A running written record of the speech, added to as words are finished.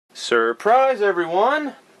Surprise,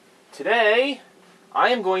 everyone! Today, I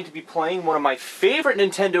am going to be playing one of my favorite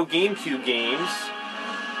Nintendo GameCube games,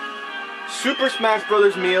 Super Smash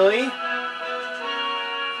Bros. Melee,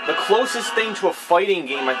 the closest thing to a fighting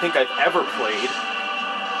game I think I've ever played.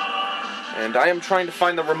 And I am trying to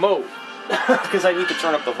find the remote, because I need to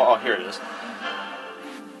turn up the volume. Oh, here it is.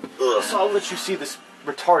 So I'll let you see this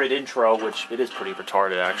retarded intro, which it is pretty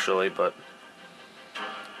retarded actually, but...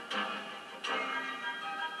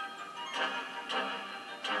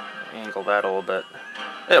 angle that a little bit.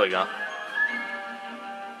 There we go.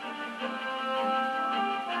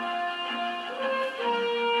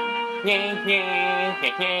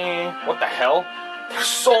 What the hell? There's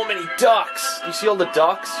so many ducks! Do you see all the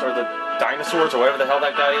ducks? Or the dinosaurs, or whatever the hell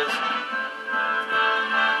that guy is?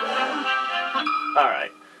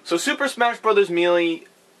 Alright. So Super Smash Bros. Melee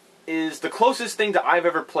is the closest thing that I've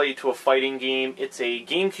ever played to a fighting game. It's a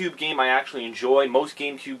GameCube game I actually enjoy. Most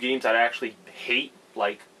GameCube games I actually hate,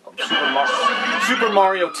 like Super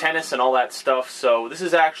Mario Tennis and all that stuff, so this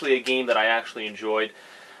is actually a game that I actually enjoyed.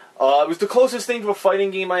 It was the closest thing to a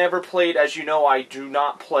fighting game I ever played. As you know, I do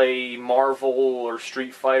not play Marvel or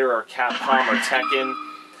Street Fighter or Capcom or Tekken,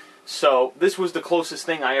 so this was the closest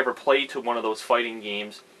thing I ever played to one of those fighting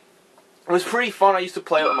games. It was pretty fun. I used to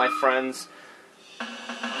play it with my friends.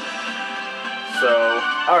 So,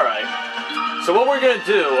 alright. So what we're going to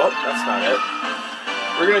do... oh, that's not it.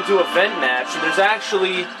 We're going to do event match, and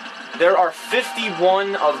there are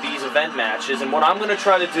 51 of these event matches, and what I'm going to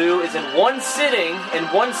try to do is in one sitting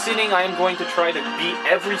I am going to try to beat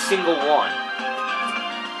every single one.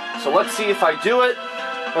 So let's see if I do it.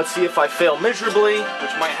 Let's see if I fail miserably,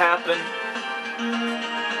 which might happen.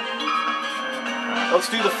 Let's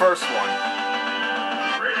do the first one.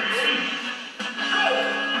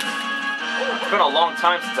 It's been a long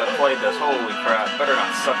time since I've played this. Holy crap. Better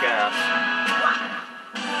not suck ass.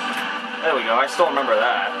 There we go, I still remember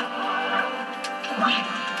that.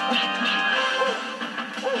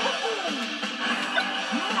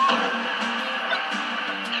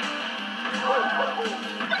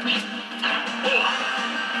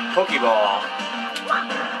 Pokeball.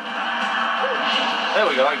 There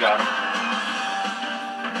we go, I got him.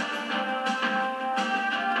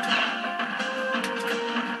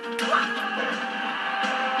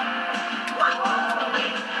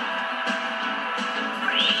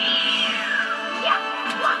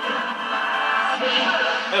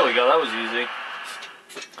 There we go, that was easy.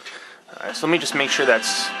 Alright, so let me just make sure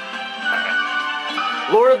that's...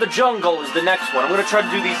 Alright. Lord of the Jungle is the next one. I'm going to try to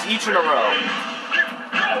do these each in a row.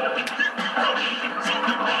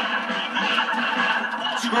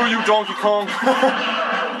 Screw you, Donkey Kong.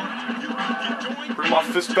 Bring my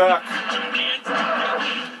fist back.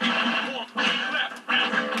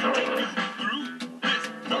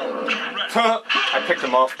 I picked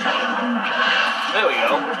him up. There we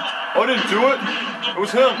go. I didn't do it. It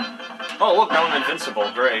was him. Oh, look, now I'm invincible.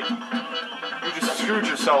 Great. You just screwed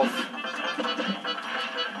yourself.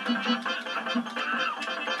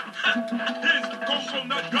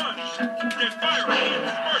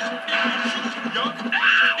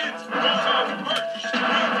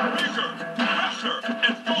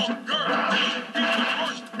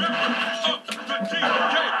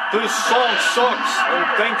 This song sucks, and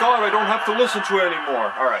thank God I don't have to listen to it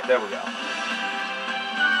anymore. Alright, there we go.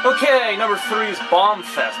 Okay, number 3 is Bomb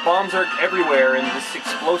Fest. Bombs are everywhere in this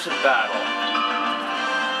explosive battle.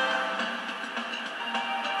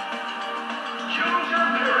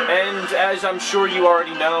 And as I'm sure you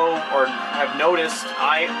already know, or have noticed,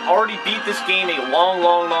 I already beat this game a long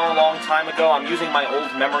time ago. I'm using my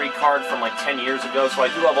old memory card from like 10 years ago, so I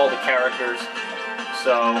do have all the characters.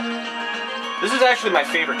 So, this is actually my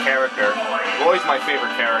favorite character. Roy's my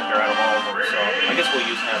favorite character out of all of them, so I guess we'll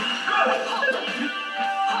use him.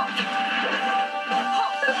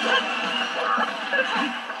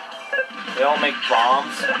 They all make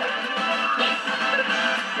bombs.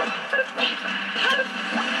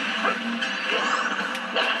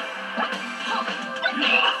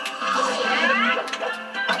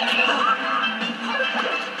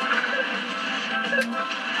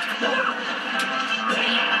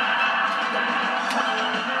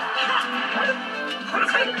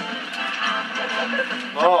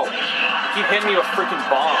 Oh, you keep hitting me with freaking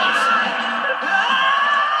bombs.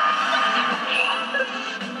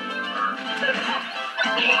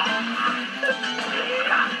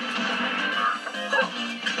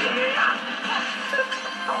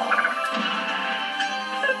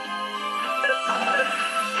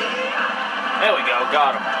 There we go,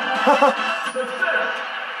 got him.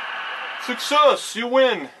 Success, you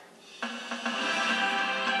win.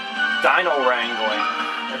 Dino wrangling.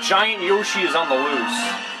 A giant Yoshi is on the loose.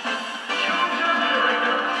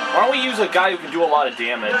 Why don't we use a guy who can do a lot of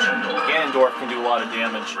damage? Ganondorf can do a lot of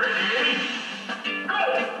damage.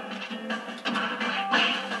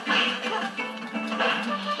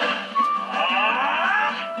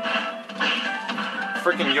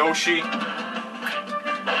 Freaking Yoshi.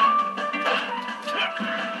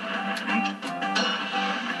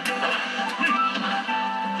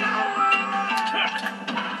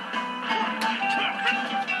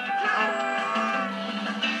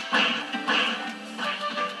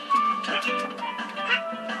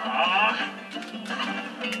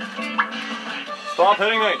 Stop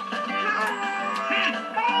hitting me!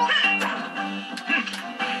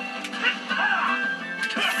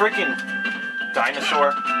 Freaking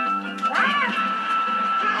dinosaur.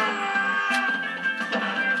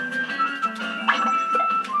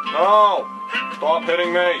 No! Stop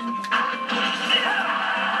hitting me!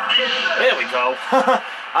 There we go. I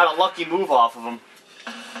had a lucky move off of him.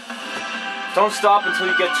 Don't stop until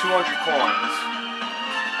you get 200 coins.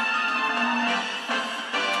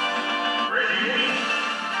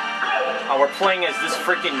 Oh, we're playing as this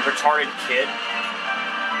freaking retarded kid.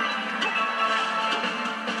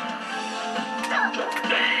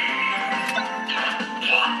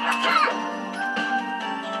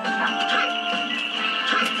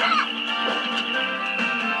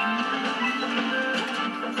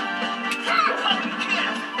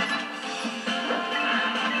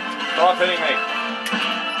 Stop hitting me.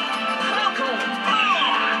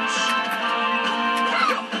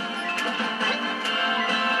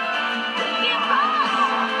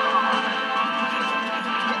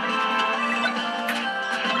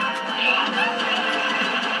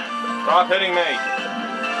 Stop hitting me.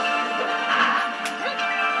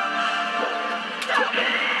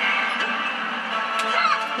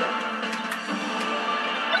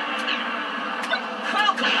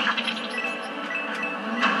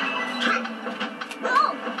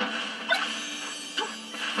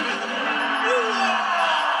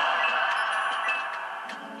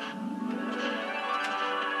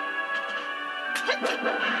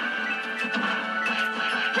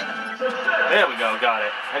 There we go, got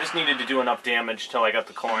it. I just needed to do enough damage till I got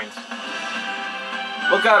the coins.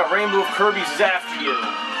 Look out, a rainbow of Kirby's is after you.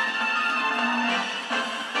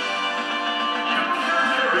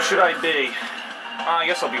 Who should I be? I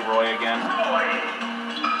guess I'll be Roy again.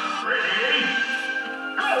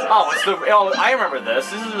 Oh, I remember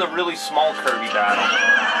this. This is a really small Kirby battle.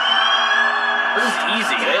 This is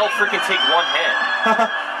easy. They all freaking take one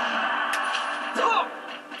hit.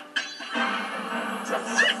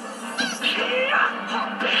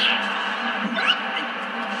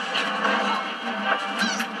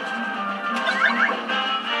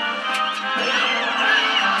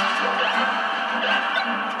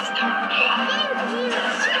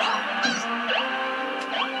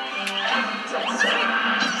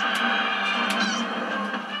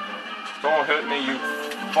 Don't hit me, you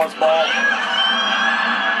fuzzball.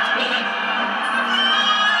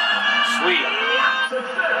 Sweet.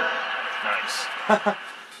 Nice.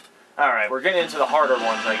 Alright, we're getting into the harder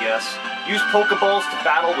ones, I guess. Use Pokeballs to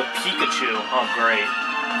battle with Pikachu. Oh, great.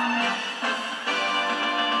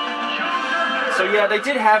 So yeah, they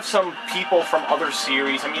did have some people from other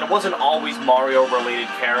series. I mean, it wasn't always Mario-related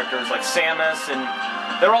characters, like Samus, and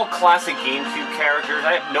they're all classic GameCube characters.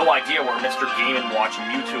 I have no idea where Mr. Game & Watch and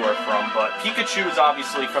Mewtwo are from, but Pikachu is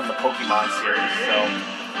obviously from the Pokemon series, so...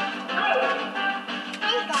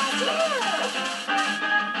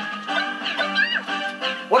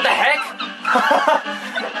 What the heck?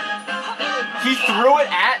 He threw it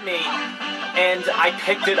at me, and I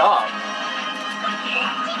picked it up.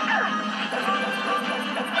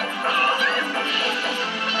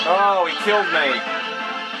 Oh, he killed me.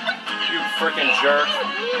 You frickin' jerk.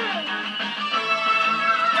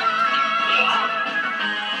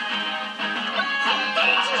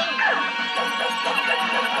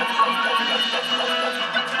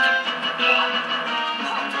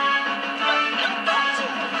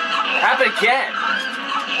 Happen again.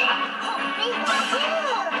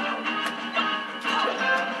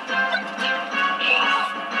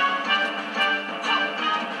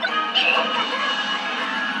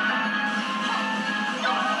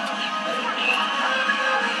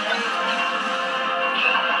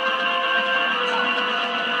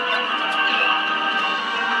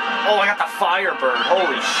 Oh, I got the Firebird.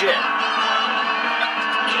 Holy shit.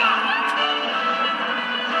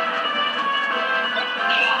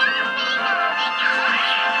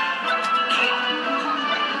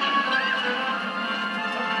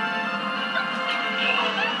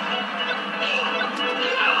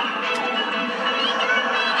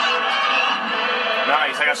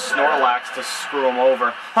 Nice, I got Snorlax to screw him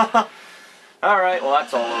over. Alright, well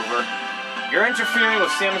that's all over. You're interfering with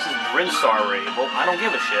Samus's Brinstar raid. Well, I don't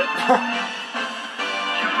give a shit.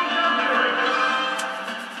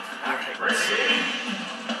 Alright, let's see.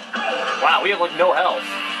 Wow, we have like no health.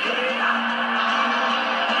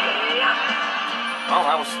 Oh,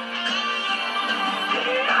 that was...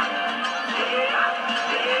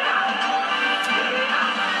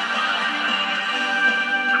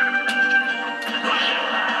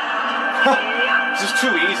 This is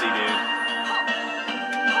too easy, dude.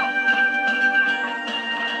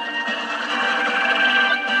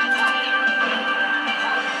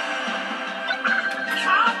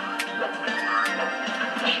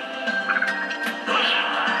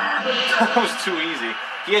 That was too easy.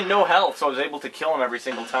 He had no health, so I was able to kill him every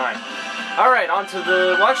single time. Alright, on to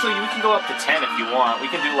the... Well, actually, we can go up to 10 if you want. We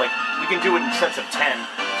can do, like... We can do it in sets of 10.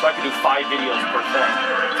 So I can do 5 videos per thing.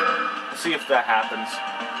 We'll see if that happens.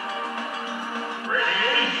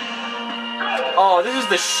 Oh, this is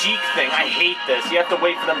the Sheik thing. I hate this. You have to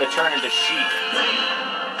wait for them to turn into Sheik.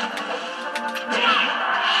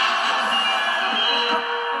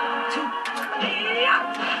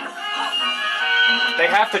 They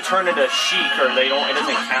have to turn into Sheik or they don't, it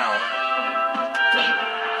doesn't count.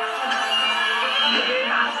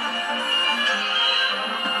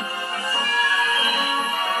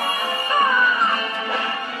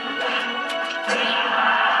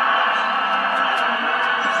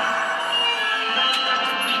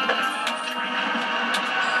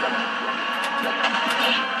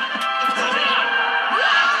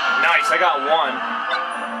 Nice, I got one.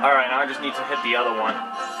 Alright, now I just need to hit the other one.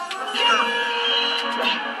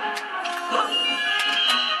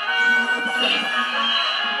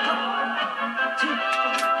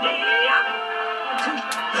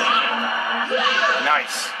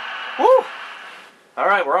 Nice. Woo!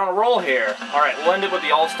 Alright, we're on a roll here. Alright, we'll end it with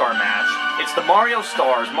the All-Star match. It's the Mario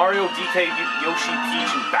Stars. Mario, DK, Yoshi,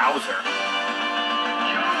 Peach, and Bowser.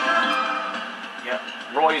 Yep,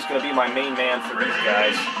 Roy is going to be my main man for these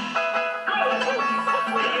guys.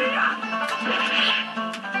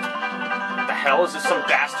 The hell? Is this some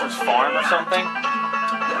bastard's farm or something?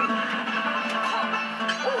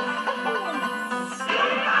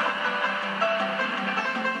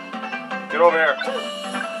 Get over here.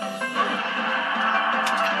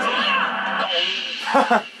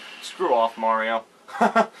 Screw off, Mario.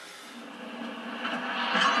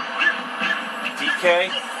 DK?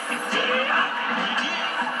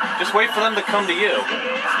 Just wait for them to come to you.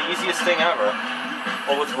 It's the easiest thing ever.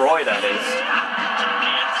 Well, with Roy, that is.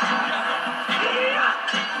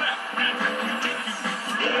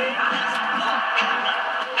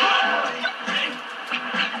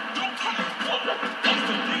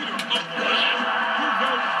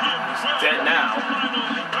 He's dead now.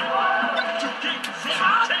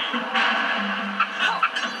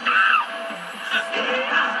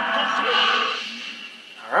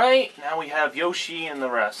 Alright, now we have Yoshi and the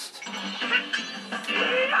rest.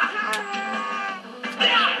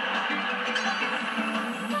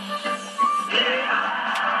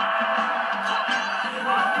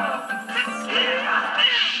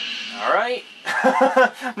 Alright.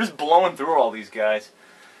 I'm just blowing through all these guys.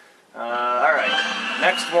 Alright.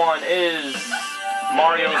 Next one is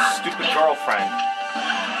Mario's stupid girlfriend.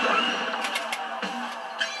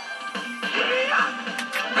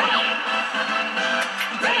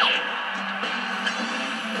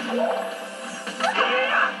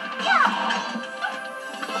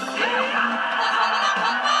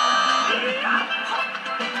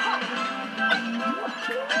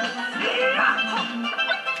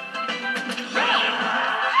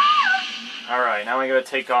 Alright, now we're gonna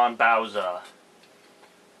take on Bowser.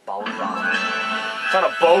 Bowser. It's on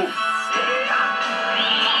a boat!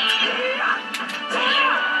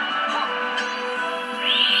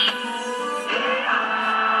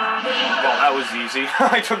 Well, that was easy.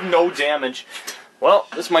 I took no damage. Well,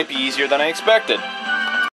 this might be easier than I expected.